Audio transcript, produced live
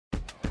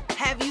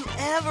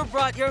ever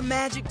brought your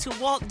magic to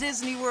Walt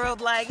Disney World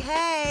like,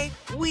 hey,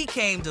 we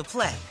came to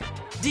play?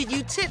 Did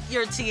you tip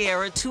your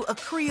tiara to a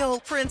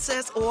Creole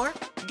princess or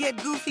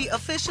get goofy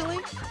officially?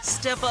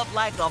 Step up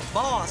like a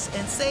boss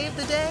and save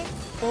the day?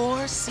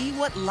 Or see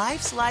what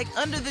life's like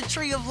under the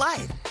tree of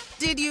life?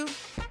 Did you?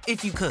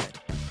 If you could.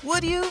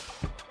 Would you?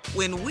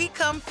 When we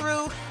come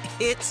through,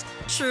 it's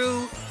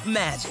true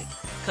magic.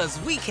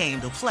 'Cause we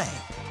came to play.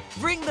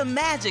 Bring the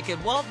magic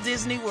at Walt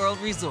Disney World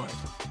Resort.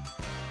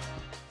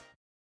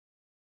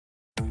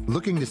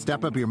 Looking to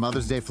step up your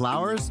Mother's Day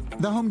flowers?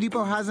 The Home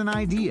Depot has an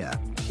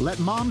idea. Let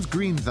Mom's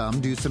Green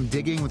Thumb do some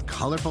digging with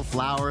colorful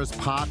flowers,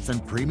 pots,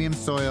 and premium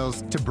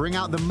soils to bring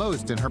out the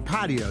most in her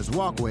patios,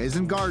 walkways,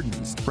 and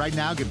gardens. Right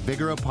now, get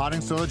Vigoro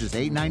potting soil just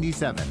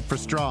 $8.97 for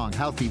strong,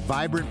 healthy,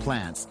 vibrant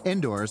plants,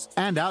 indoors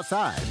and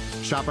outside.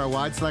 Shop our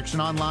wide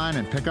selection online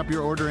and pick up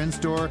your order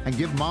in-store and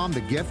give Mom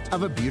the gift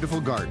of a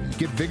beautiful garden.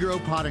 Get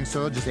Vigoro potting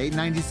soil just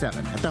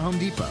 $8.97 at the Home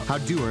Depot. How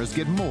doers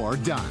get more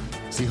done.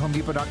 See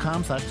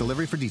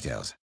homedepot.com/delivery for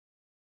details.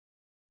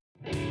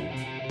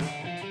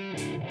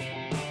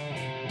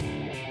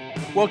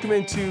 Welcome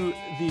into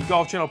the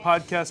Golf Channel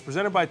podcast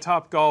presented by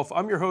Topgolf.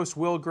 I'm your host,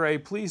 Will Gray.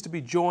 Pleased to be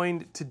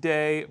joined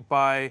today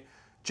by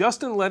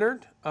Justin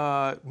Leonard,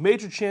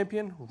 major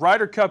champion,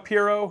 Ryder Cup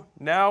hero,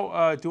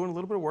 now doing a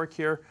little bit of work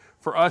here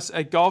for us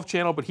at Golf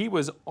Channel, but he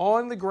was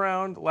on the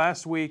ground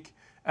last week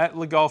at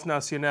Le Golf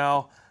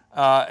National.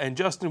 And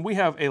Justin, we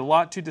have a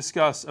lot to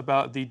discuss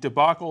about the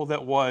debacle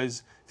that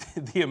was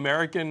the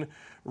American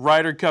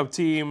Ryder Cup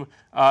team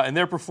and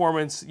their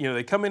performance. You know,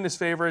 they come in as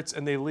favorites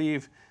and they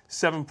leave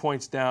 7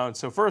 points down.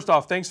 So first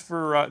off, thanks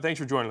for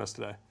joining us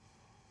today.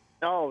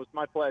 No, it was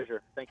my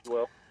pleasure. Thank you,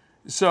 Will.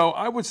 So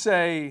I would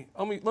say,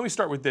 let me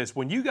start with this.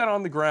 When you got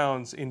on the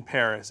grounds in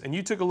Paris and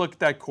you took a look at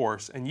that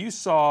course and you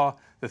saw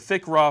the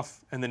thick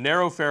rough and the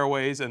narrow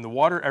fairways and the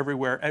water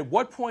everywhere, at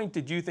what point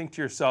did you think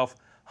to yourself,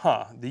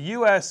 the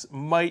U.S.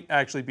 might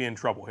actually be in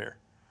trouble here?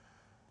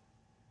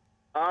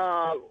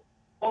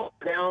 All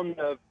down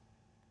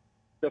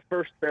the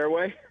first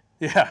fairway.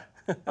 Yeah.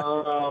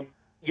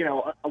 You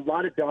know, a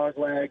lot of dog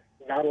legs,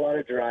 not a lot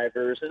of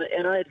drivers,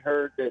 and I'd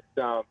heard that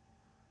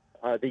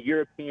the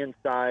European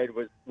side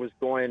was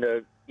going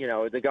to, you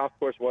know, the golf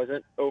course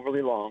wasn't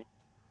overly long,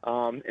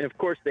 and of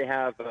course they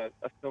have a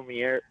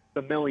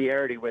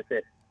familiarity with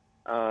it,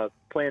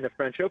 playing the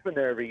French Open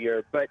there every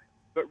year. But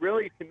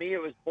really, to me,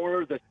 it was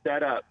more the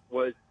setup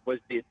was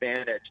the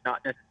advantage,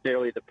 not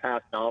necessarily the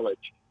past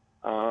knowledge.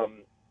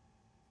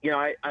 You know,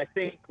 I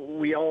think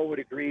we all would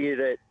agree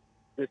that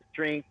the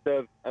strength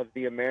of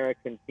the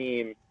American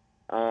team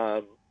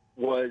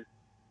was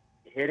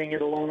hitting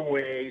it a long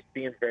ways,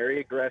 being very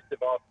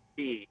aggressive off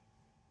the tee.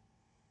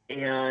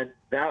 And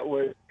that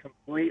was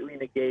completely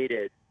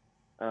negated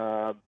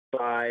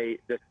by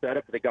the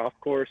setup of the golf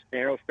course,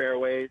 narrow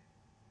fairways.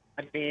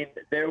 I mean,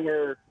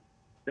 the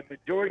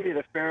majority of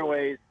the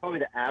fairways, probably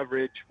the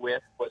average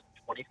width was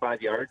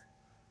 25 yards,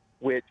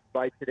 which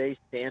by today's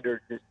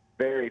standards is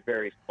very,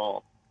 very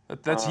small.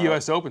 That's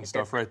U.S. Open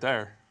stuff right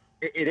there.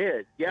 It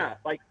is, yeah.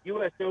 Like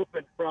U.S.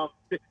 Open from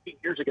 15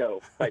 years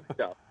ago type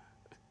stuff.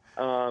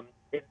 And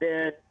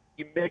then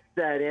you mix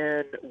that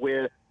in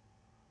with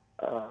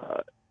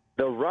the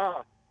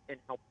rough and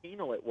how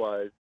penal it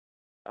was.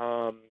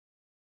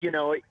 You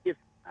know,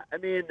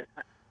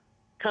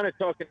 kind of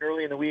talking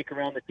early in the week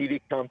around the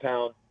TV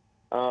compound,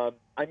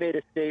 I made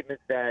a statement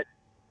that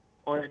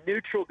on a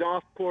neutral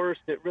golf course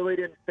that really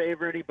didn't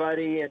favor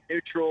anybody and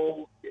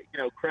neutral, you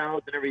know,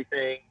 crowds and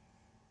everything,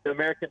 the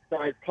American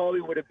side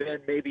probably would have been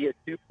maybe a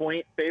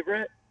 2-point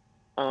favorite.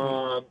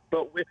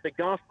 But with the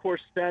golf course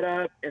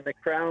setup and the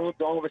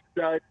crowds, all of a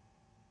sudden,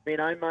 I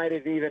mean, I might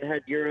have even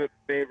had Europe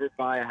favored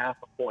by a half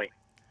a point.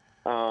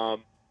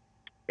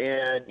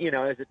 And, you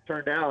know, as it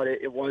turned out,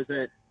 it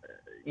wasn't,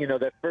 you know,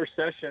 that first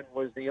session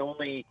was the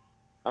only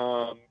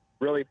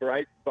really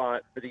bright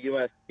spot for the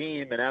U.S.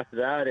 team. And after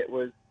that, it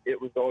was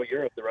all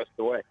Europe the rest of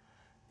the way.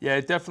 Yeah,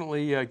 it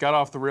definitely got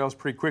off the rails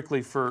pretty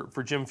quickly for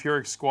Jim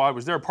Furyk's squad.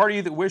 Was there a part of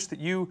you that wished that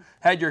you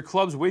had your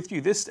clubs with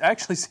you? This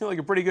actually seemed like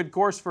a pretty good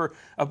course for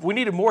we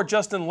needed more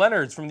Justin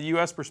Leonards from the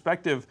U.S.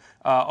 perspective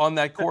on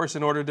that course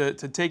in order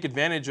to take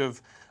advantage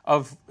of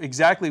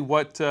exactly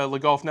what Le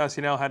Golf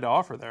National had to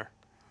offer there.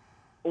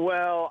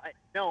 Well,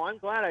 no, I'm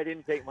glad I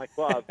didn't take my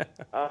club.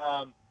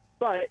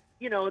 But,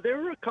 you know,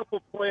 there were a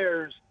couple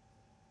players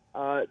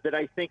that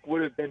I think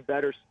would have been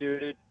better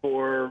suited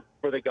for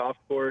the golf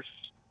course.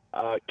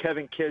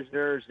 Kevin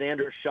Kisner,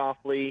 Xander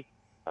Schauffele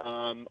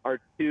are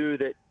two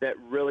that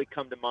really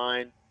come to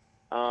mind.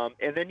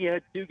 And then you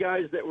had two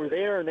guys that were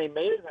there, and they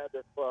may have had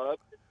their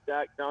clubs,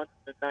 Zach Johnson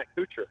and Matt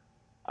Kuchar.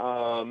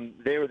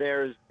 They were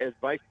there as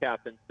vice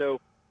captains. So,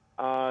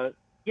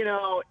 you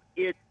know,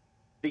 it's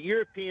the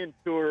European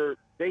Tour,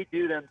 they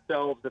do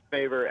themselves a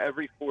favor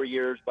every 4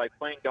 years by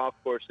playing golf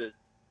courses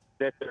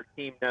that their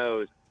team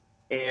knows.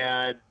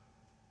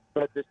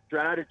 But the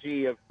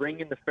strategy of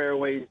bringing the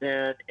fairways in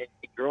and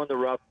growing the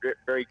rough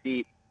very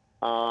deep,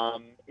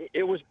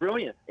 it was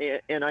brilliant.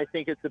 And I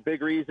think it's a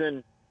big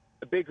reason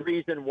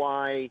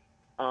why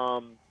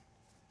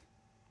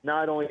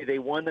not only they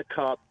won the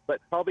Cup, but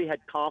probably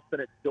had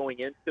confidence going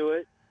into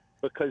it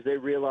because they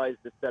realized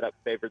the setup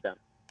favored them.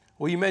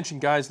 Well, you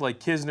mentioned guys like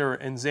Kisner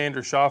and Xander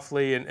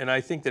Schauffele, and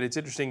I think that it's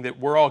interesting that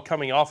we're all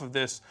coming off of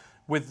this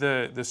with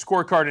the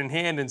scorecard in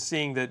hand and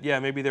seeing that, yeah,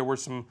 maybe there were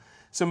some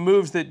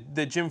moves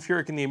that Jim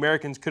Furyk and the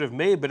Americans could have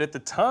made. But at the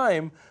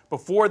time,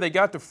 before they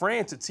got to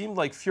France, it seemed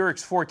like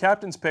Furyk's 4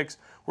 captain's picks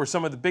were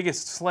some of the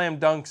biggest slam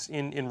dunks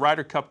in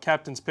Ryder Cup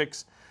captain's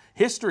picks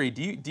history.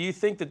 Do you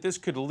think that this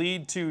could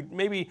lead to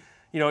maybe,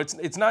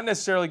 it's not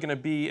necessarily going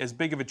to be as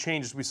big of a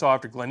change as we saw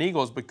after Glen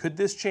Eagles, but could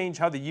this change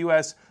how the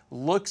U.S.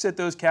 looks at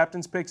those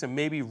captain's picks and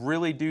maybe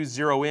really do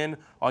zero in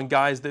on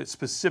guys that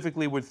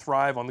specifically would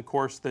thrive on the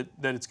course that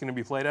it's going to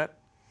be played at?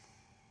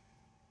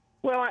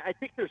 Well, I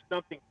think there's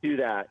something to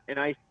that, and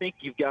I think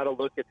you've got to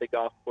look at the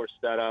golf course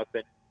setup,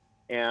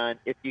 and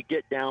if you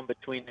get down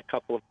between a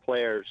couple of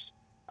players,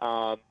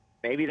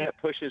 maybe that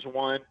pushes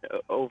one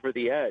over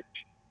the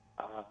edge.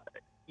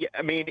 Yeah,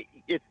 I mean,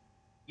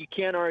 you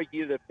can't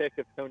argue the pick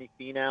of Tony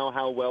Finau,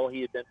 how well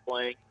he had been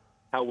playing,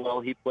 how well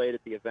he played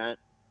at the event.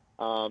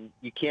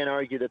 You can't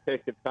argue the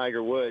pick of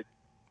Tiger Woods,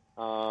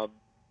 the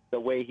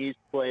way he's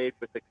played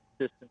with the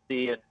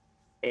consistency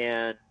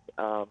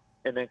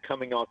and then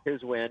coming off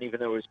his win,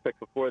 even though it was picked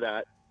before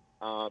that.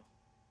 You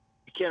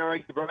can't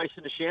argue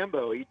Bryson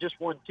DeChambeau. He just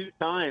won 2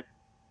 times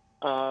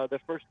the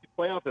first 2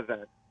 playoff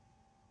events.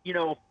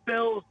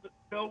 Phil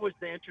was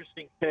the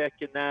interesting pick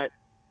in that,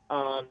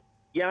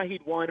 yeah,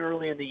 he'd won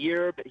early in the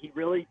year, but he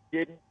really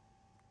didn't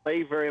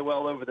play very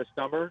well over the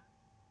summer.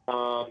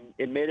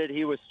 Admitted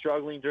he was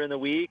struggling during the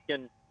week,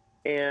 and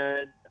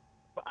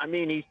I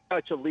mean, he's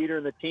such a leader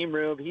in the team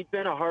room. He'd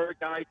been a hard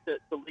guy to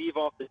leave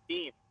off the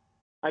team.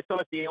 I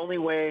thought the only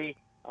way,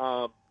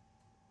 with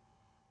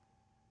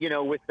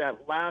that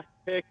last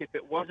pick, if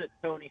it wasn't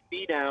Tony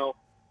Finau,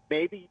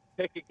 maybe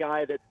pick a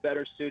guy that's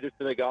better suited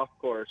for the golf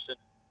course.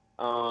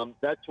 And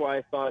that's why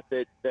I thought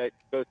that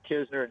both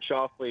Kisner and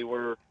Schauffele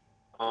were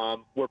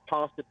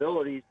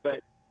possibilities.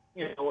 But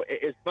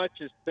as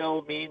much as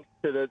Phil means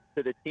to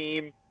the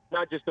team,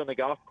 not just on the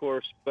golf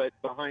course but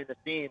behind the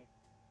scenes,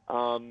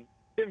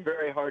 it's been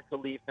very hard to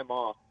leave him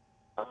off.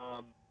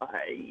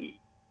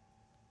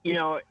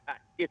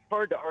 It's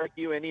hard to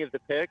argue any of the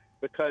picks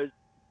because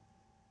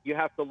you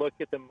have to look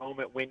at the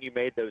moment when you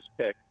made those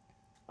picks.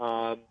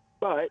 But,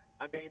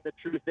 I mean, the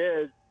truth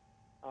is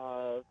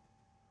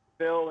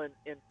Phil and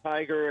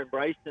Tiger and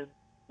Bryson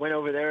went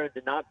over there and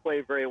did not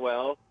play very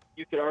well.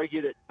 You could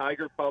argue that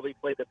Tiger probably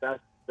played the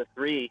best of the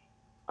 3.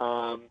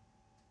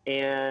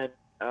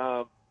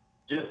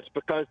 Just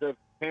because of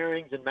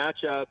pairings and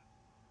matchups,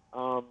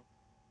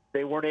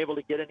 they weren't able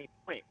to get any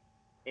points.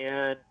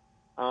 And,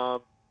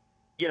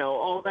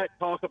 all that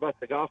talk about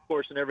the golf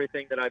course and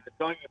everything that I've been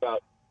talking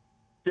about,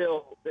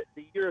 still,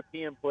 the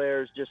European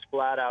players just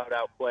flat out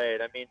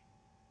outplayed. I mean,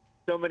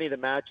 so many of the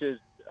matches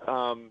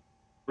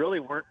really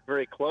weren't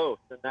very close.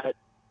 And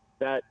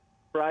that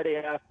Friday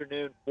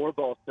afternoon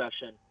 4-ball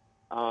session,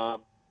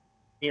 not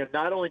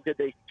only did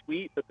they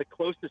sweep, but the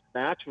closest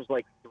match was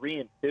like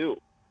 3-2.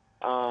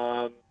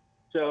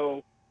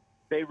 So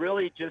they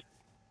really just,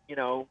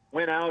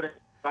 went out and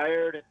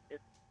fired. And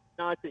it's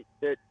not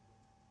that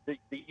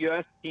the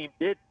U.S. team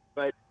did,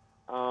 but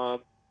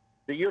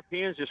the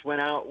Europeans just went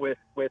out with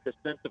a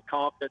sense of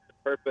confidence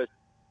and purpose.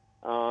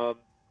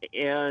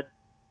 And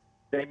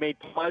they made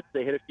putts.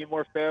 They hit a few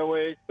more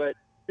fairways, but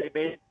they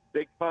made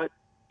big putts,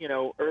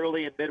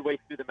 early and midway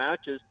through the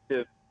matches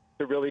to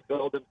really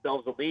build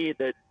themselves a lead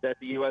that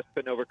the U.S.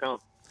 couldn't overcome.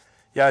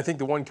 Yeah, I think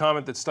the one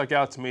comment that stuck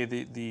out to me,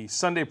 the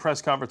Sunday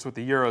press conference with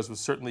the Euros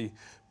was certainly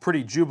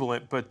pretty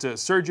jubilant, but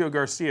Sergio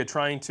Garcia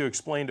trying to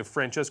explain to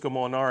Francesco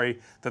Molinari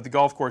that the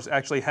golf course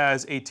actually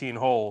has 18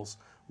 holes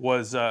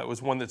was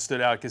one that stood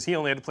out because he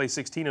only had to play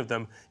 16 of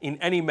them in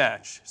any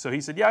match. So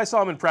he said, yeah, I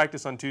saw him in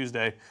practice on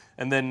Tuesday,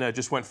 and then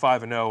just went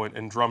 5-0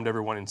 and drummed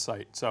everyone in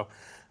sight. So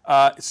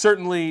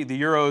certainly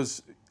the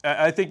Euros,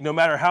 I think no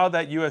matter how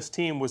that U.S.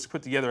 team was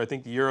put together, I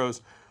think the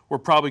Euros were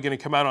probably going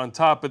to come out on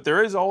top. But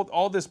there is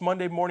all this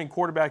Monday morning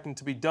quarterbacking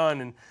to be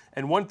done.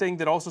 And one thing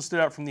that also stood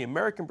out from the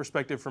American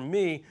perspective for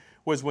me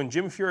was when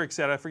Jim Furyk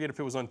said, I forget if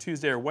it was on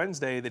Tuesday or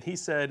Wednesday, that he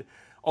said,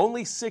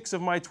 only 6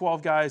 of my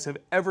 12 guys have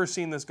ever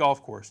seen this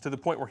golf course, to the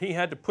point where he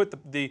had to put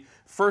the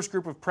first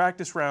group of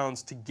practice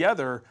rounds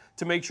together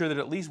to make sure that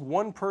at least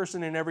one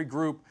person in every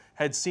group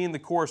had seen the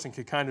course and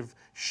could kind of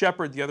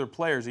shepherd the other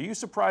players. Are you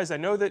surprised? I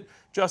know that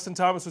Justin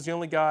Thomas was the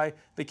only guy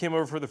that came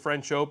over for the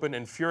French Open,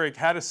 and Furyk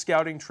had a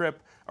scouting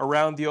trip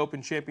around the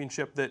Open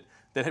Championship that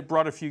had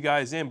brought a few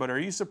guys in. But are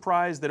you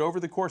surprised that over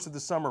the course of the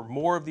summer,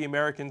 more of the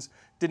Americans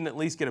didn't at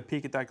least get a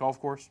peek at that golf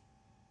course?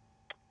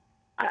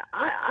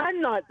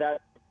 I'm not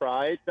that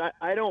surprised.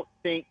 I don't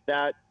think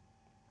that.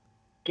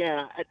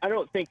 Yeah, I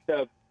don't think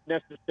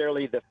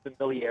necessarily the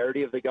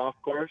familiarity of the golf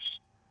course.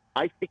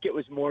 I think it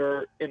was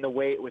more in the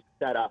way it was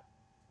set up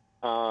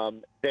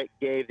that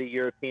gave the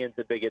Europeans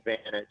a big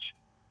advantage.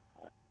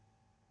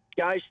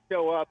 Guys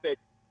show up at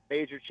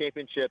major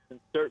championships, and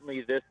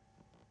certainly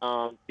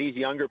these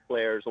younger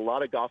players, a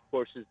lot of golf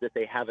courses that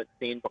they haven't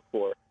seen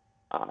before.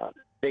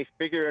 they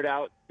figure it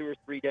out 2 or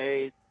 3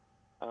 days,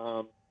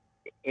 and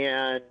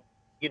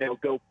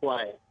go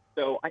play.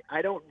 So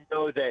I don't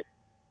know that.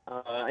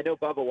 I know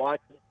Bubba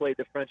Watson played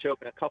the French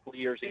Open a couple of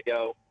years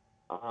ago.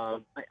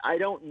 I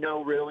don't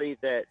know really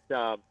that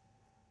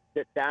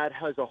that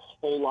has a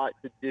whole lot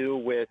to do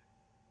with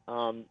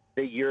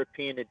the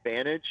European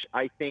advantage.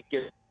 I think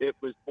it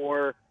was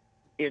more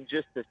in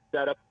just the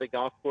setup of the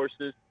golf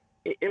courses.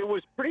 It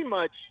was pretty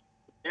much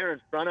there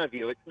in front of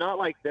you. It's not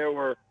like there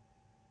were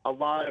a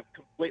lot of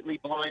completely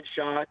blind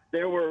shots.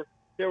 There were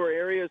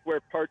areas where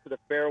parts of the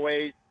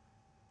fairways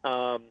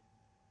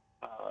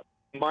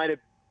might have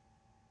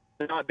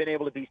not been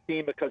able to be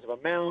seen because of a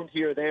mound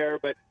here or there,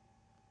 but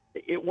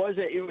it was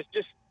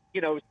just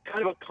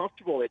kind of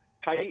uncomfortable. It's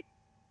tight.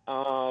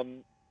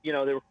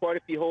 There were quite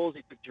a few holes.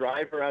 He took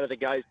driver out of the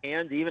guy's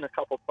hands, even a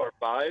couple par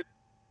fives.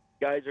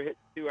 Guys are hitting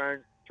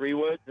 2-irons,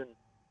 3-woods, and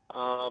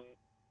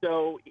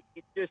so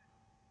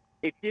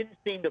it didn't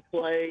seem to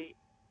play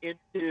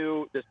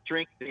into the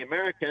strength of the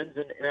Americans,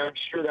 and I'm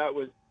sure that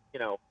was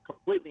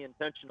completely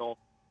intentional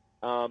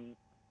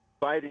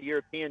by the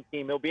European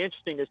team. It'll be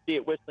interesting to see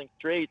at Whistling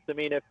Straits. I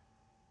mean, if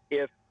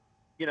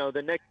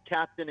the next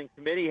captain and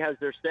committee has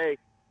their say,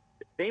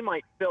 they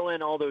might fill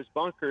in all those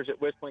bunkers at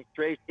Whistling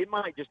Straits. It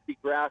might just be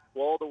grass,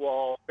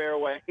 wall-to-wall,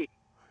 fairway,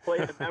 play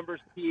the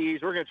members'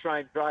 tees. We're going to try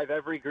and drive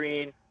every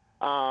green.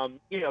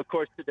 Of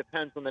course, it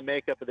depends on the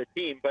makeup of the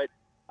team. But,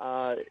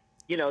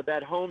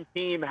 that home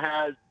team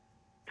has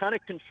kind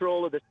of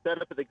control of the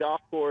setup of the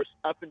golf course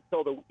up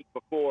until the week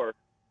before.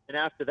 And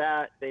after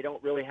that, they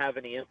don't really have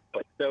any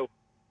input. So,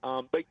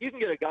 but you can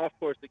get a golf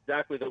course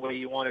exactly the way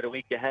you want it a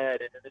week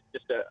ahead. And it's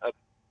just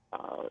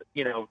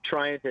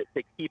trying to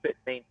keep it,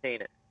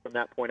 maintain it from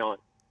that point on.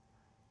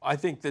 I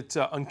think that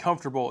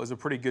uncomfortable is a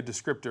pretty good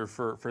descriptor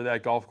for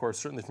that golf course,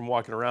 certainly from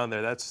walking around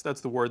there. That's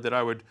the word that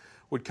I would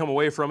come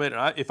away from it.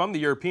 And if I'm the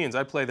Europeans,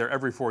 I play there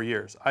every 4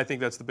 years. I think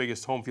that's the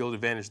biggest home field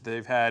advantage that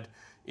they've had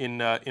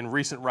in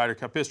recent Ryder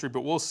Cup history.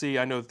 But we'll see.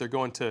 I know that they're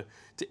going to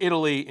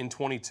Italy in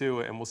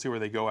 22, and we'll see where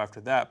they go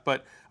after that.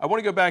 But I want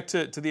to go back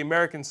to the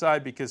American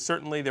side, because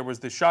certainly there was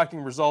the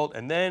shocking result,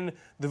 and then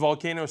the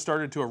volcano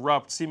started to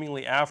erupt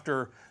seemingly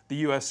after the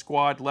U.S.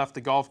 squad left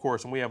the golf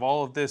course. And we have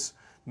all of this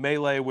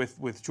melee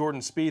with Jordan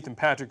Spieth and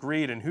Patrick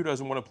Reed, and who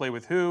doesn't want to play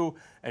with who,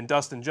 and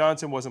Dustin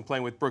Johnson wasn't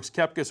playing with Brooks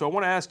Koepka. So I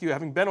want to ask you,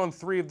 having been on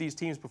 3 of these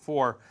teams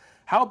before,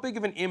 how big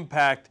of an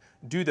impact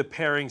do the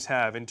pairings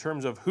have in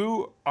terms of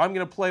who I'm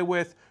going to play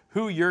with,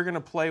 who you're going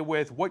to play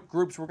with, what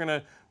groups we're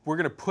going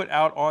to put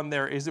out on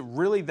there? Is it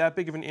really that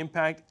big of an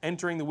impact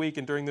entering the week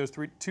and during those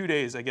 2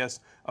 days, I guess,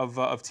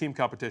 of team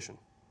competition?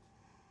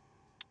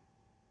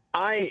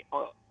 On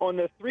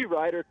the 3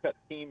 Ryder Cup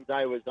teams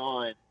I was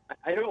on,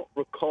 I don't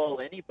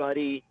recall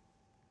anybody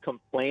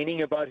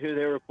complaining about who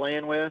they were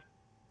playing with,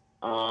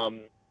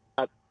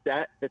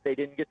 upset that they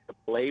didn't get to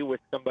play with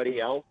somebody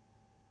else.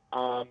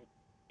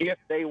 If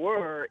they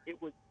were,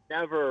 it was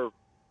never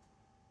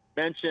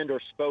mentioned or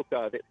spoke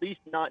of, at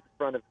least not in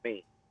front of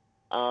me.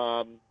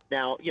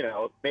 Now,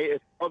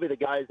 it's probably the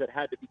guys that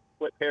had to be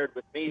split paired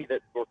with me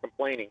that were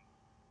complaining.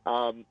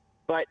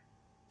 But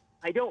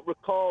I don't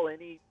recall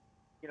any,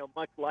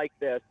 much like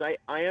this.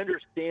 I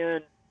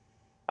understand,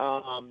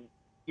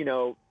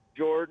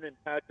 Jordan and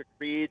Patrick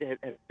Reed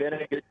have been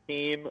a good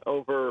team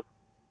over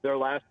their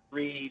last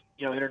 3,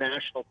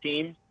 international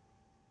teams.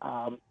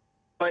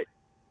 But,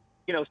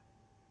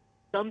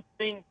 some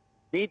things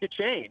need to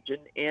change.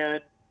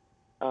 And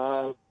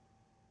for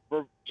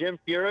Jim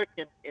Furyk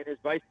and his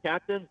vice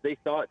captains, they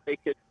thought they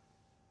could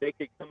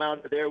come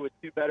out of there with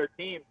 2 better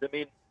teams. I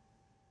mean,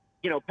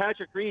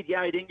 Patrick Reed, he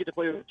didn't get to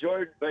play with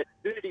Jordan, but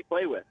who did he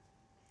play with?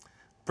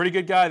 Pretty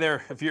good guy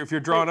there. If you're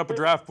drawing up a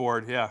draft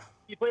board, yeah.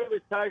 He played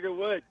with Tiger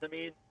Woods. I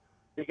mean,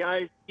 the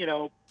guy,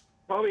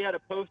 probably had a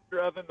poster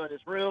of him in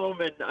his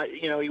room, and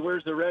he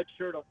wears the red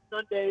shirt on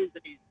Sundays,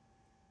 and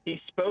he's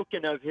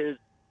spoken of his,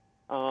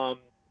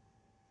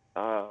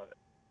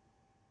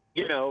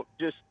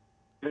 just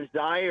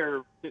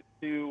desire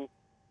to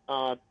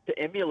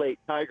emulate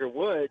Tiger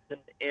Woods, and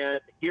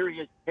here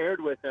he is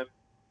paired with him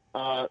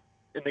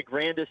in the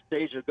grandest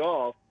stage of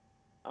golf.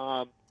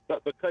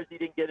 But because he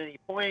didn't get any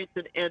points,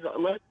 and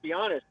let's be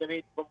honest, I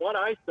mean, from what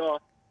I saw,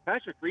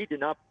 Patrick Reed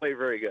did not play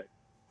very good.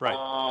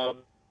 Right.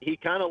 He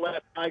kind of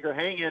left Tiger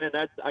hanging,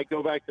 and I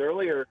go back to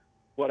earlier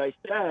what I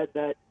said,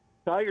 that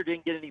Tiger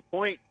didn't get any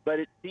points, but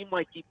it seemed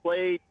like he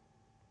played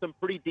some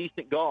pretty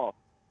decent golf.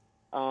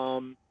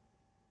 So,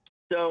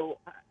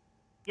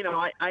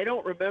 I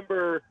don't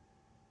remember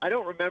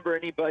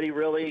anybody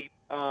really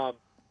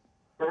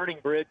burning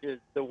bridges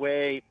the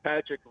way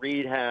Patrick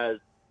Reed has,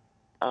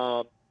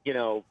 the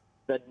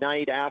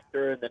night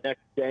after and the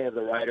next day of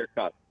the Ryder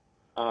Cup.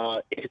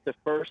 It's a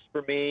first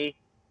for me.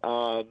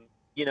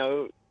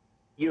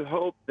 You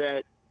hope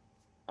that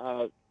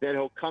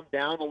he'll come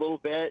down a little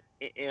bit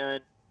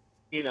and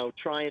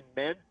try and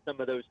mend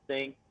some of those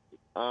things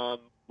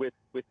with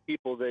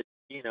people that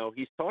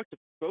he's spoke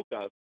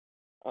of.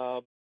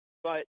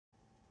 But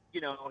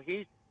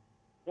he's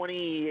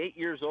 28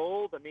 years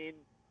old. I mean,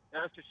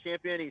 Masters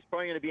champion. He's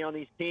probably going to be on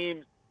these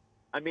teams.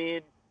 I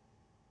mean,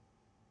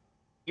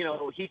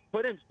 he's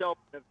put himself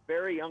in a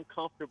very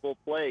uncomfortable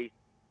place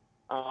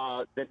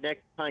the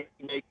next time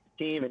he makes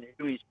the team and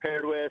who he's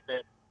paired with.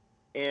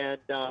 And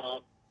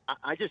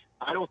I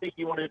don't think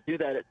you want to do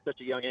that at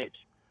such a young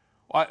age.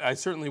 Well, I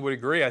certainly would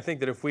agree. I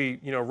think that if we,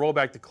 roll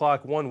back the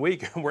clock 1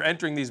 week and we're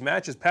entering these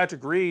matches,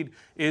 Patrick Reed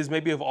is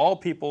maybe of all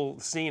people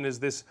seen as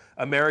this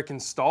American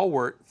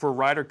stalwart for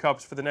Ryder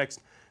Cups for the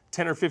next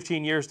 10 or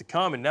 15 years to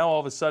come. And now all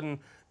of a sudden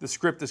the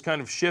script has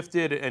kind of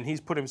shifted and he's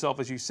put himself,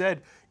 as you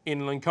said,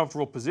 in an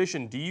uncomfortable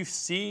position. Do you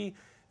see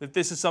that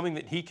this is something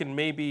that he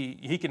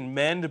can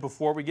mend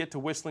before we get to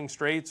Whistling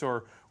Straits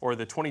or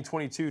the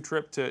 2022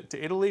 trip to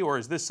Italy? Or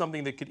is this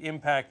something that could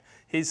impact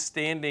his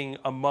standing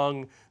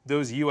among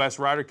those U.S.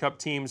 Ryder Cup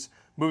teams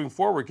moving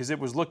forward? Because it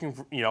was looking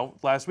for,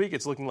 last week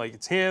it's looking like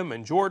it's him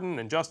and Jordan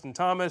and Justin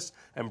Thomas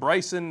and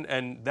Bryson,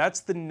 and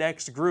that's the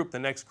next group, the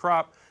next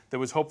crop that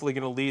was hopefully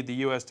going to lead the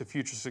U.S. to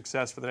future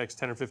success for the next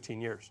 10 or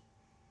 15 years.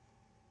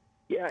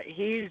 Yeah,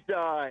 he's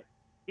got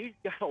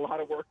a lot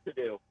of work to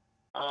do.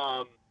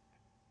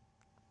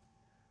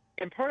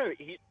 And part of it,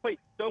 he's played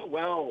so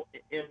well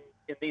in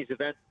these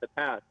events in the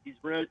past. He's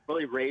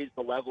really raised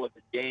the level of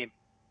his game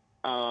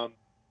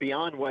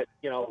beyond what,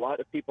 a lot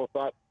of people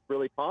thought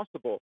really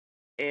possible.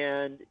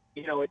 And,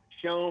 it's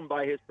shown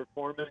by his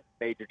performance,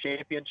 major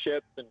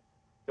championships, and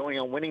going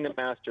on winning the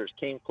Masters,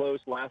 came close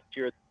last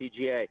year at the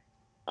PGA,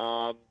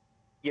 and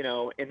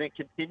then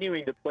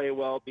continuing to play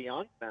well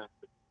beyond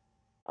Masters.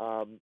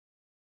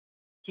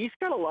 He's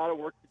got a lot of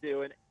work to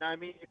do. And I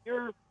mean,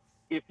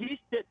 if he's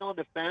sitting on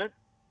the fence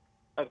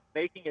of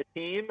making a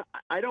team,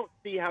 I don't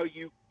see how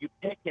you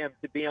pick him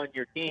to be on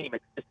your team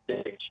at this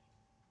stage,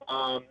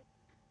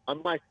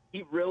 unless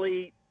he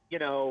really,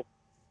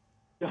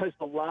 does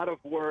a lot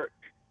of work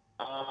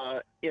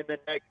in the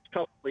next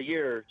couple of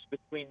years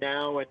between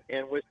now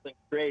and Whistling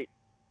Straits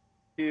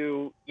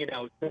to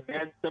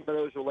mend some of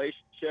those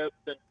relationships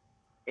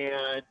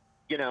and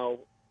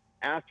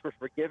ask for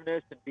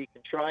forgiveness and be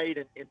contrite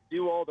and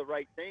do all the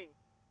right things.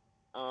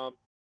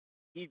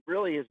 He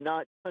really has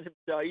not done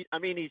himself. I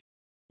mean,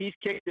 he's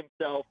kicked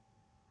himself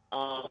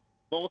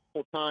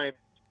multiple times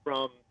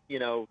from,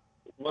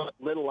 what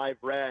little I've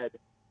read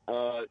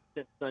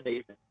since Sunday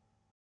evening.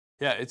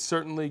 Yeah, it's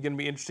certainly going to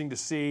be interesting to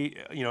see.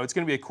 It's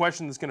going to be a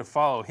question that's going to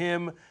follow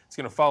him. It's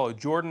going to follow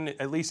Jordan,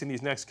 at least in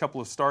these next couple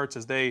of starts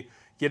as they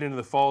get into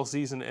the fall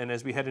season and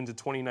as we head into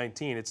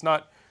 2019. It's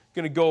not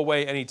going to go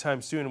away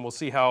anytime soon, and we'll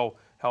see how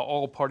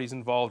all parties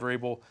involved are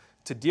able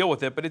to deal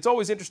with it. But it's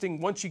always interesting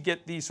once you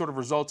get these sort of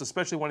results,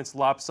 especially when it's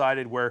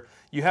lopsided, where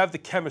you have the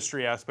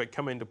chemistry aspect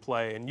come into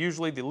play. And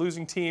usually the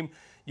losing team,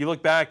 you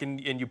look back and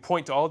you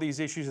point to all these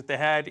issues that they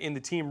had in the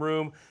team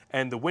room,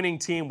 and the winning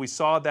team, we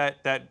saw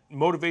that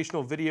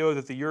motivational video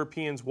that the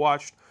Europeans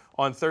watched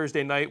on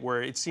Thursday night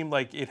where it seemed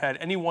like it had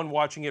anyone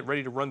watching it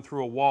ready to run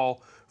through a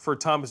wall for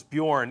Thomas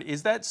Bjorn.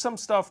 Is that some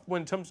stuff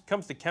when it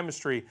comes to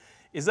chemistry,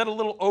 is that a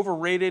little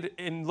overrated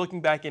in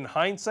looking back in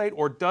hindsight,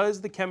 or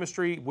does the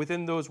chemistry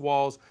within those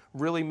walls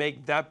really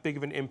make that big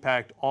of an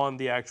impact on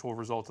the actual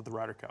result of the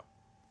Ryder Cup?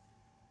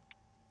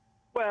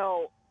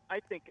 Well, I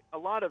think a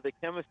lot of the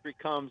chemistry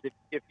comes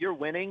if you're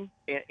winning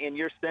and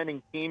you're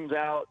sending teams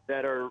out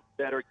that are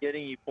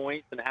getting you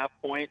points and half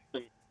points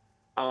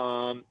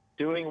and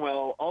doing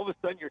well. All of a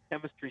sudden, your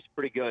chemistry's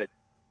pretty good.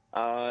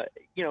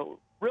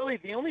 Really,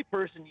 the only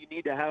person you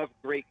need to have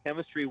great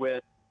chemistry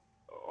with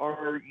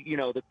are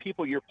the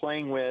people you're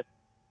playing with,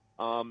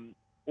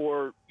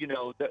 or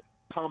the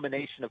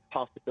combination of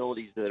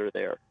possibilities that are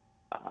there.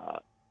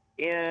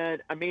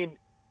 And I mean,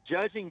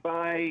 judging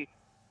by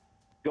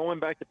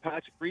going back to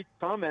Patrick Reed's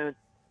comments,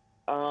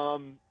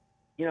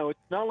 it's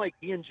not like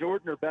he and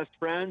Jordan are best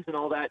friends and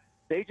all that.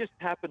 They just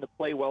happen to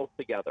play well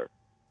together.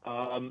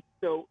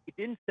 So it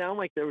didn't sound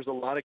like there was a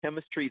lot of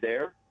chemistry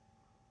there.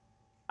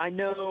 I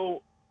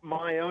know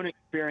my own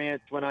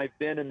experience when I've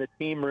been in the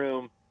team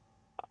room.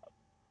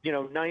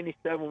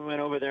 97 we went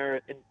over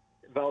there in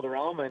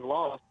Valderrama and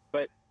lost,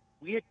 but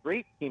we had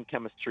great team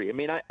chemistry. I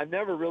mean, I've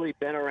never really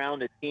been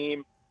around a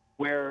team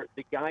where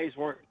the guys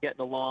weren't getting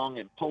along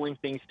and pulling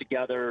things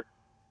together.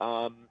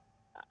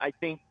 I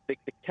think the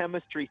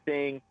chemistry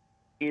thing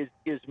is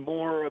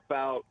more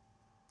about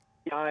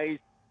guys,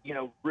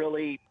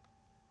 really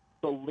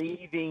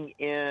believing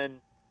in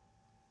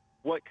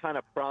what kind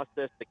of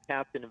process the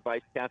captain and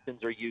vice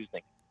captains are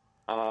using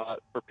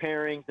for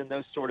pairings and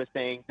those sort of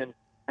things. And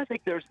I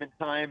think there's been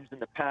times in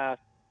the past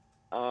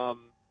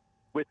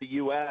with the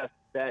U.S.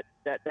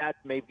 that's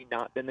maybe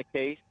not been the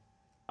case.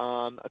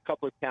 A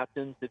couple of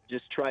captains have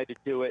just tried to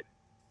do it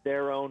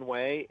their own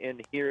way,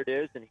 and here it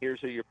is, and here's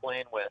who you're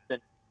playing with.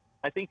 And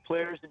I think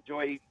players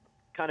enjoy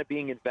kind of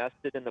being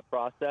invested in the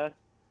process,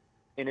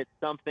 and it's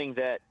something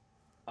that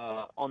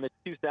on the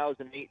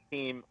 2008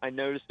 team, I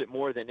noticed it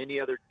more than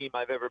any other team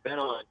I've ever been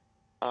on.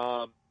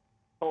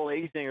 Cole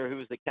Azinger, who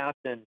was the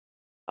captain,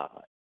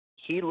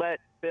 he let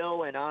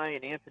Phil and I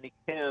and Anthony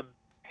Kim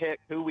pick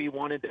who we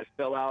wanted to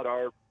fill out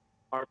our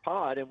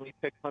pod, and we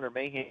picked Hunter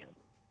Mahan.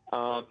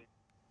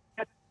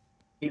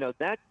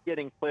 That's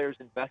getting players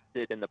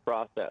invested in the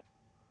process.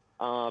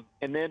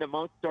 And then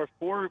amongst our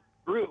four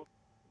group,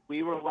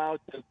 we were allowed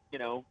to,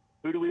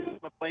 who do we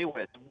want to play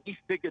with? And we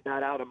figured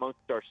that out amongst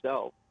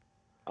ourselves.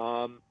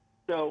 And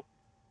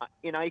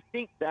I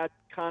think that's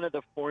kind of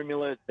the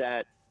formula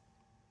that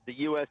the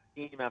U.S.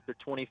 team after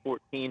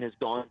 2014 has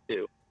gone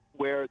to,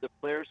 where the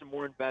players are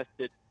more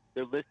invested,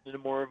 they're listening to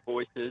more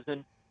voices,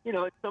 and,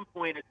 at some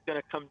point it's going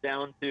to come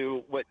down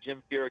to what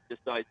Jim Furyk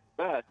decides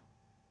best,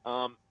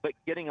 but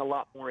getting a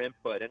lot more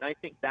input. And I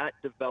think that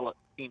develops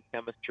team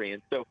chemistry.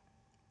 And so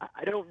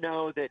I don't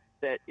know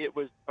that it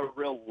was a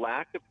real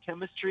lack of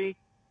chemistry.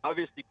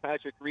 Obviously,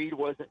 Patrick Reed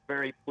wasn't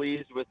very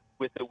pleased with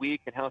the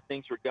week and how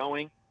things were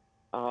going.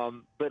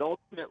 But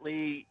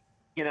ultimately,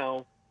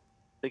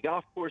 the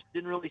golf course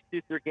didn't really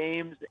suit their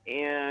games.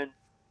 And,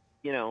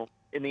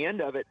 in the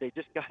end of it, they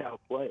just got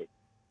outplayed.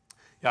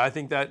 Yeah, I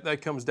think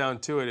that comes down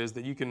to it, is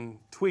that you can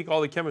tweak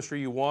all the chemistry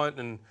you want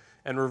and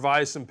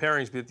revise some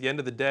pairings, but at the end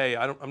of the day,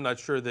 I'm not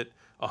sure that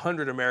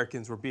 100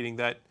 Americans were beating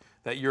that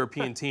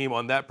European team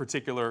on that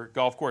particular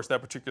golf course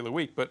that particular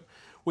week. But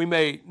we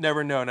may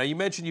never know. Now, you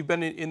mentioned you've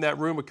been in that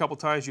room a couple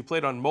times. You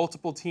played on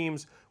multiple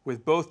teams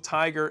with both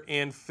Tiger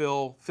and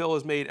Phil. Phil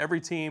has made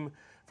every team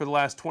for the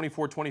last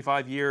 24,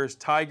 25 years.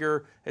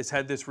 Tiger has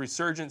had this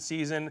resurgent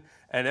season,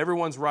 and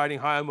everyone's riding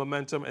high on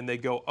momentum, and they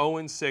go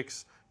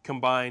 0-6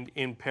 combined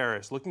in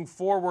Paris. Looking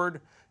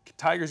forward,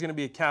 Tiger's going to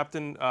be a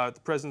captain at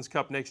the President's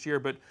Cup next year,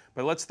 but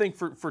let's think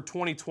for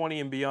 2020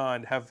 and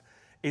beyond.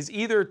 Is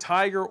either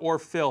Tiger or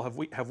Phil,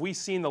 have we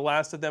seen the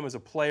last of them as a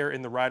player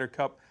in the Ryder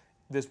Cup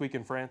this week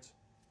in France?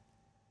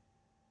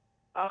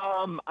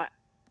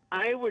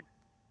 I would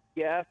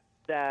guess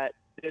that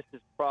this is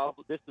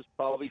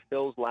probably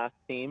Phil's last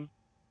team.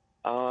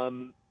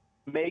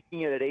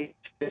 Making it at age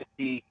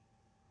 50,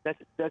 that's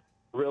a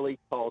really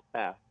tall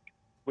task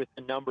with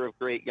the number of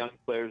great young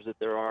players that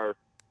there are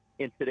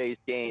in today's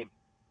game.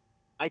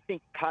 I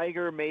think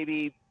Tiger,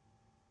 maybe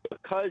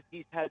because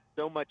he's had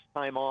so much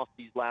time off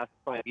these last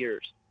 5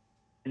 years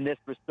in this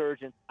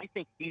resurgence, I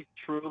think he's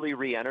truly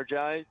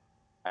re-energized.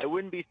 I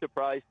wouldn't be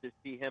surprised to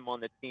see him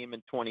on the team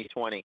in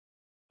 2020.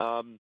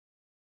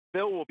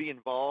 Phil will be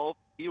involved.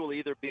 He will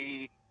either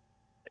be,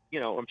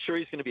 I'm sure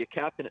he's going to be a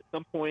captain at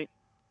some point.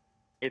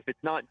 If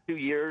it's not in 2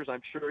 years,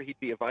 I'm sure he'd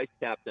be a vice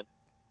captain.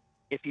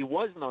 If he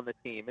wasn't on the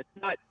team, it's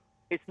not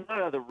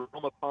out of the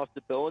realm of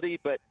possibility,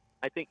 but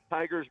I think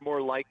Tiger's more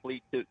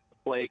likely to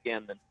play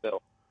again than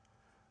Phil.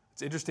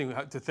 It's interesting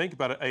to think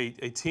about a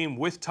team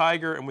with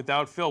Tiger and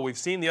without Phil. We've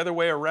seen the other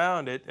way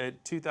around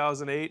at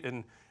 2008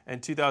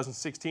 and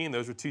 2016.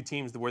 Those were two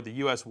teams where the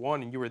U.S.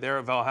 won, and you were there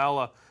at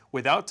Valhalla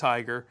without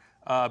Tiger.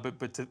 But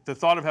the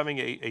thought of having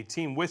a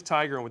team with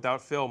Tiger and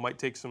without Phil might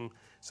take some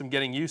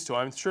getting used to.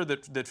 I'm sure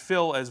that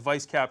Phil as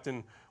vice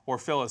captain or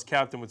Phil as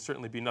captain would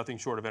certainly be nothing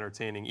short of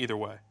entertaining either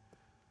way.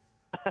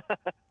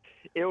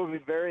 It would be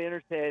very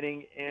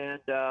entertaining,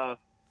 and there'll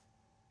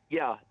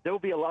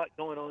be a lot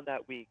going on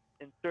that week,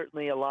 and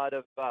certainly a lot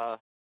of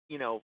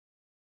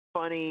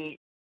funny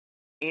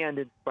and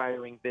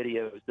inspiring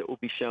videos that will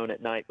be shown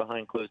at night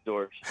behind closed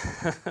doors.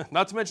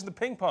 Not to mention the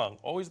ping pong.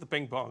 Always the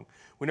ping pong.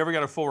 We never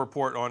got a full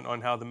report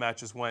on how the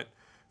matches went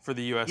for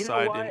the U.S.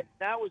 side. You know what?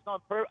 That was on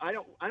purpose.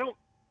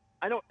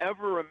 I don't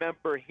ever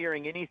remember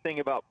hearing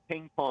anything about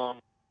ping pong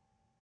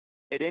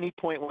at any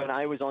point when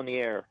I was on the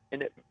air,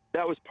 and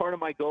that was part of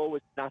my goal,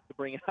 was not to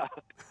bring it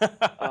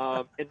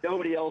up. And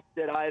nobody else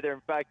did either. In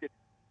fact,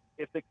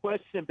 if the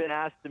question had been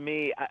asked to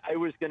me, I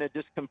was going to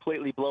just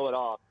completely blow it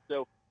off.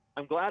 So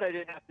I'm glad I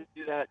didn't have to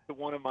do that to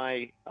one of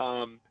my,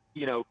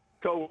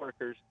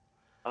 coworkers.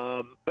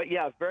 But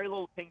yeah, very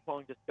little ping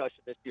pong discussion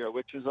this year,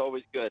 which was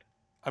always good.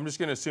 I'm just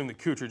going to assume that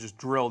Kuchar just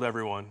drilled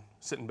everyone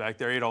sitting back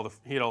there. He had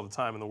all the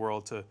time in the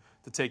world to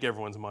take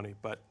everyone's money,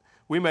 but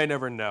we may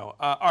never know.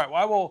 All right,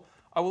 well,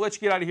 I will let you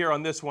get out of here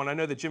on this one. I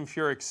know that Jim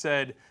Furyk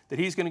said that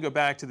he's going to go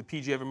back to the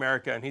PGA of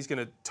America and he's going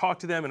to talk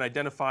to them and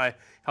identify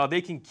how they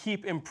can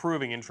keep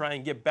improving and try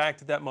and get back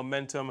to that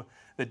momentum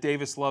that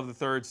Davis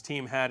Love III's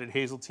team had at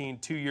Hazeltine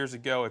 2 years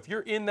ago. If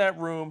you're in that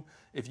room,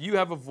 if you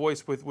have a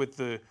voice with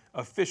the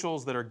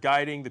officials that are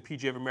guiding the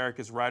PGA of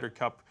America's Ryder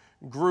Cup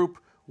group,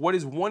 what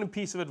is one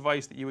piece of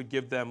advice that you would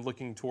give them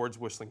looking towards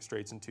Whistling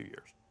Straits in 2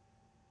 years?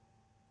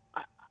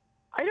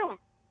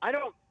 I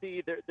don't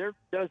see there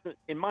doesn't,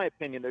 in my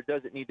opinion, there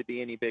doesn't need to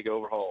be any big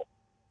overhaul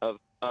of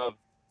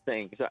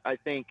things. I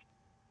think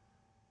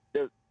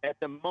at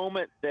the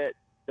moment that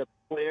the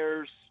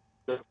players,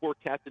 the 4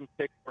 captain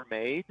picks were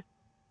made,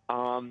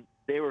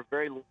 they were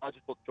very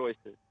logical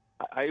choices.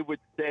 I would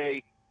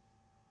say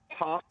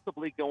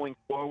possibly going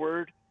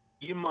forward,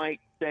 you might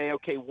say,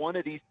 okay, one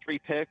of these 3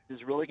 picks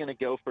is really going to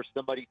go for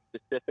somebody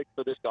specific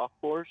for this golf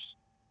course,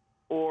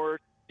 or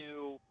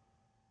to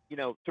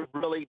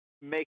really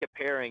make a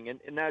pairing.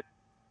 And that's,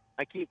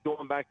 I keep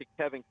going back to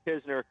Kevin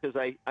Kisner, because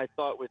I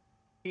thought with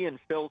he and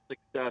Phil's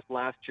success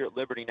last year at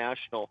Liberty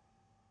National,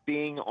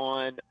 being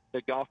on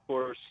the golf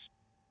course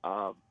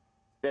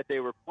that they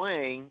were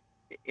playing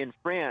in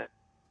France,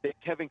 that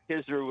Kevin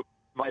Kisner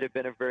might have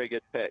been a very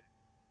good pick.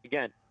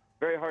 Again,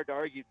 very hard to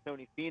argue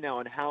Tony Finau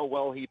and how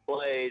well he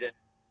played,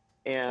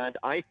 and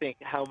I think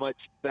how much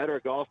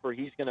better golfer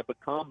he's going to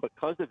become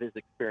because of his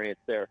experience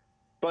there.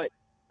 But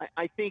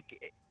I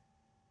think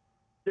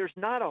there's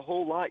not a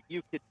whole lot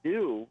you could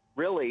do,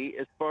 really,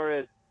 as far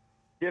as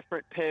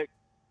different picks,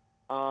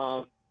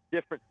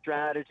 different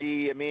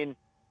strategy. I mean,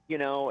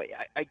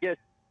 I guess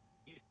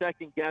you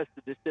second guess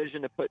the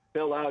decision to put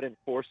Phil out in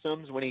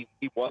foursomes when he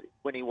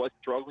was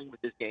struggling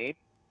with his game.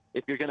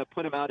 If you're going to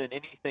put him out in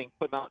anything,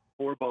 put him out in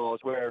four balls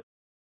where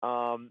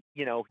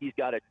he's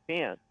got a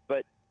chance.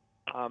 But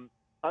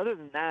other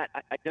than that,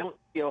 I don't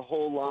see a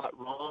whole lot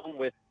wrong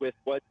with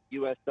what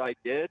US side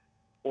did,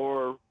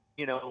 or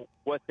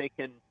what they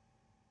can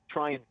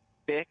try and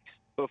fix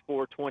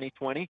before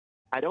 2020.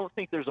 I don't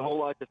think there's a whole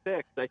lot to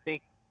fix. I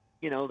think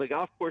the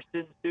golf course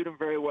didn't suit him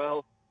very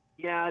well.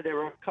 Yeah, there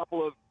were a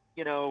couple of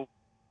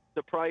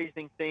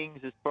surprising things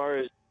as far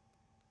as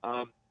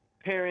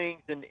pairings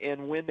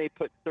and when they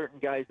put certain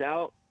guys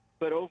out.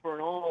 But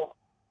overall,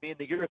 I mean,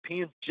 the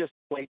Europeans just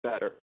play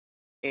better,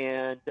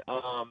 and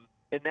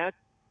that's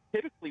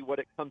typically what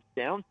it comes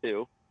down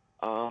to.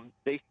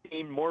 They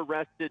seem more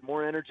rested,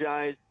 more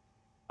energized,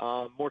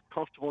 more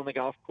comfortable in the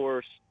golf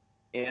course,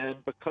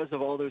 and because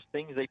of all those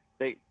things,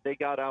 they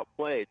got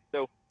outplayed.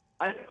 So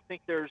I don't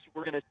think we're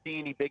going to see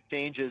any big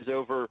changes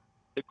over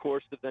the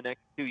course of the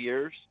next 2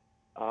 years.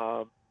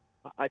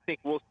 I think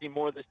we'll see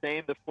more of the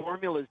same. The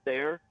formula's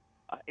there.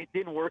 It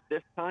didn't work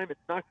this time. It's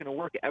not going to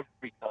work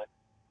every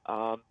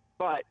time.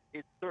 But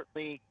it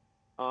certainly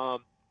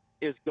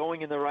is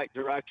going in the right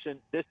direction.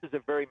 This is a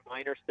very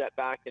minor step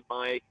back in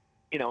my,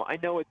 I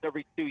know it's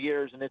every 2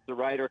 years and it's the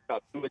Ryder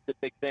Cup, so it's a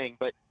big thing.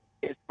 But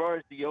as far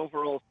as the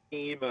overall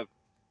scheme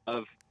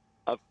of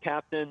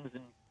captains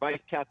and vice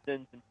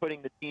captains and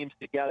putting the teams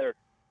together,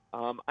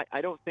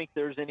 I don't think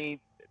there's any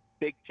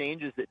big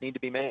changes that need to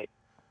be made.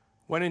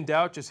 When in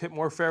doubt, just hit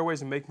more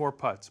fairways and make more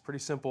putts. Pretty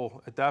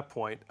simple at that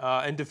point.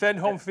 And defend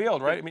home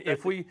field, right? I mean,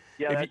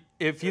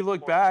 if you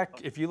look back,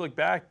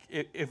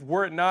 if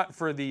were it not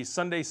for the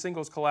Sunday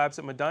singles collapse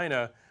at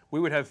Medina,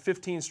 we would have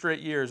 15 straight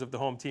years of the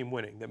home team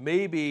winning. That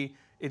maybe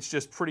it's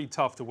just pretty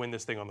tough to win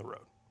this thing on the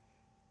road.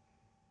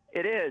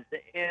 It is,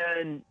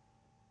 and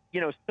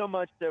so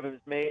much of it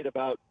is made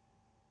about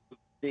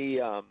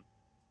the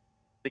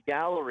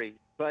gallery.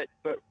 But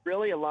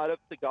really a lot of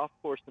the golf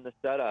course and the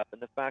setup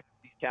and the fact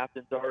that these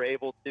captains are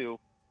able to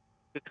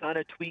kind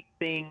of tweak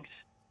things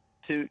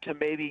to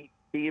maybe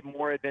be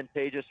more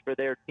advantageous for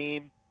their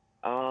team.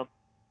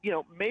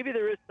 Maybe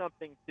there is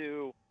something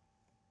to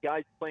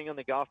guys playing on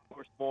the golf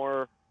course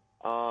more,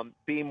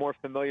 being more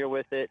familiar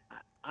with it.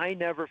 I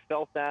never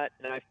felt that,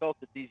 and I felt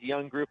that these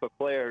young group of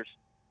players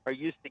are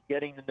used to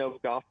getting to know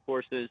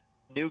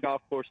new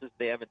golf courses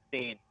they haven't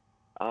seen.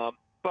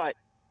 But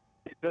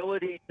the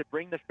ability to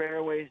bring the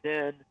fairways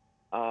in,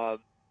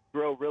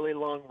 throw really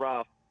long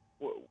rough,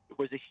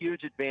 was a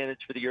huge advantage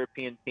for the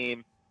European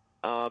team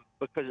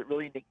because it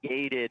really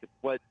negated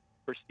what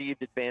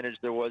perceived advantage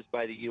there was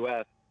by the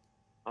U.S.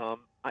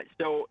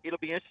 So it'll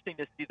be interesting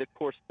to see the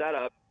course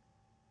setup.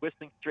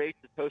 Whistling Straits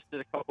has hosted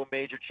a couple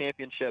major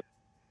championships.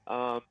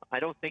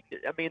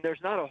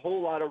 There's not a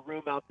whole lot of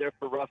room out there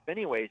for rough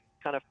anyways,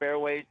 kind of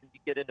fairways, and you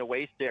get into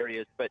waste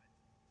areas. But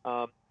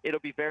it'll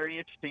be very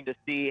interesting to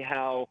see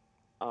how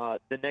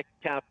the next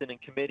captain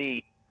and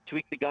committee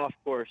tweak the golf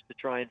course to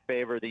try and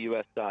favor the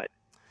U.S. side.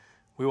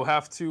 We will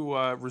have to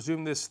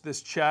resume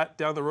this chat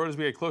down the road as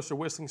we get closer to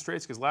Whistling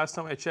Straits, because last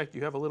time I checked,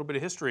 you have a little bit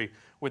of history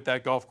with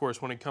that golf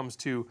course when it comes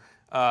to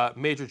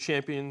major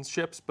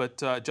championships. But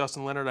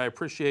Justin Leonard, I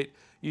appreciate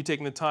you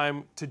taking the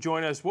time to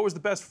join us. What was the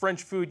best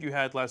French food you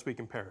had last week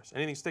in Paris?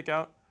 Anything stick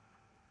out?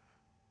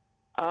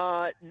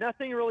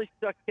 Nothing really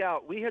stuck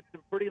out. We had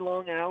some pretty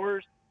long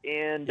hours,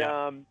 and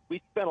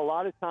we spent a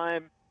lot of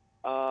time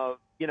kind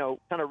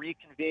of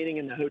reconvening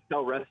in the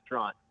hotel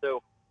restaurant.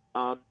 So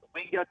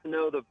we got to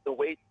know the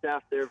wait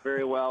staff there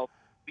very well.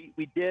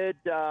 We did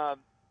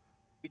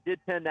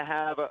tend to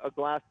have a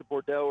glass of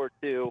Bordeaux or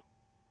two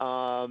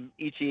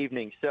each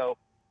evening. So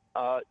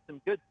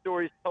some good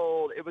stories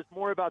told. It was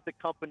more about the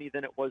company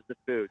than it was the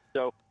food.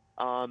 So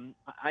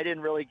I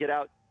didn't really get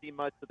out to see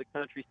much of the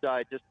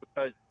countryside just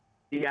because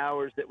the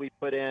hours that we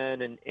put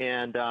in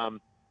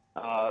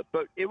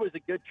but it was a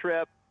good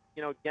trip.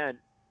 Again,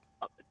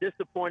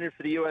 disappointed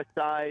for the U.S.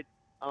 side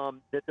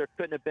that there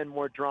couldn't have been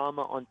more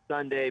drama on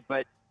Sunday,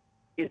 but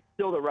it's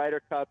still the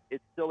Ryder Cup.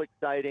 It's still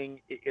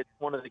exciting. It's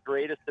one of the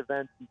greatest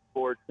events in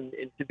sports, and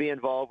to be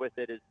involved with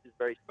it is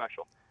very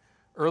special.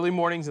 Early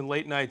mornings and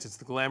late nights, it's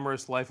the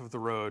glamorous life of the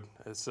road,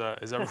 as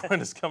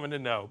everyone is coming to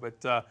know.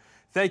 But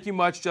thank you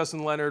much,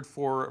 Justin Leonard,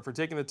 for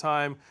taking the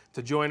time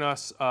to join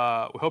us.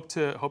 We hope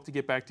to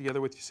get back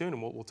together with you soon,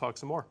 and we'll talk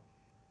some more.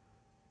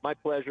 My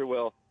pleasure,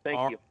 Will.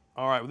 Thank you.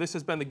 All right, well, this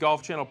has been the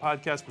Golf Channel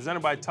podcast presented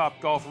by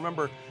Topgolf.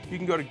 Remember, you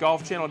can go to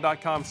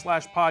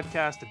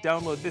golfchannel.com/podcast to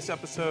download this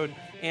episode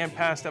and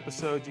past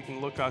episodes. You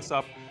can look us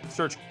up,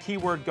 search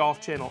keyword Golf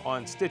Channel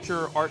on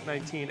Stitcher,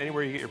 Art19,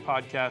 anywhere you get your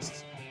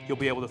podcasts, you'll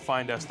be able to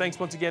find us. Thanks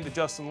once again to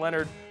Justin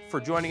Leonard for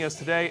joining us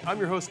today. I'm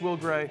your host, Will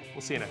Gray.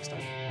 We'll see you next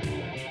time.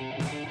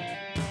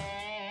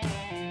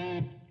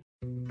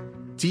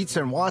 Dietz &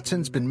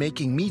 Watson's been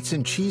making meats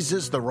and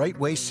cheeses the right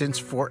way since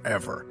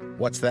forever.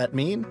 What's that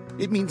mean?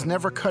 It means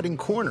never cutting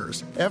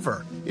corners,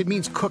 ever. It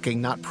means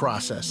cooking, not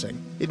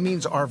processing. It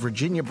means our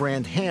Virginia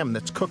brand ham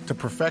that's cooked to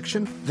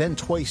perfection, then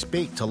twice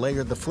baked to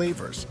layer the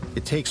flavors.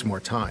 It takes more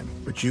time,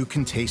 but you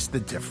can taste the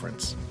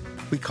difference.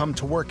 We come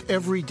to work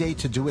every day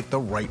to do it the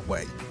right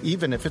way,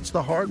 even if it's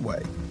the hard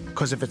way.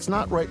 Because if it's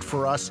not right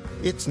for us,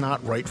 it's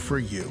not right for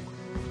you.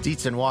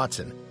 Dietz &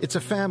 Watson, it's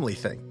a family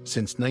thing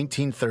since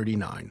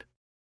 1939.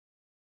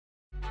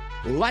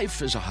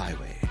 Life is a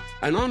highway,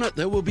 and on it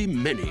there will be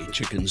many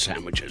chicken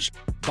sandwiches.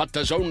 But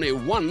there's only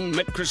one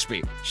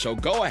McCrispy. So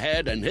go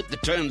ahead and hit the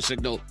turn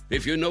signal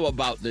if you know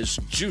about this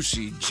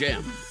juicy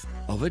gem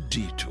of a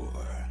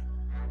detour.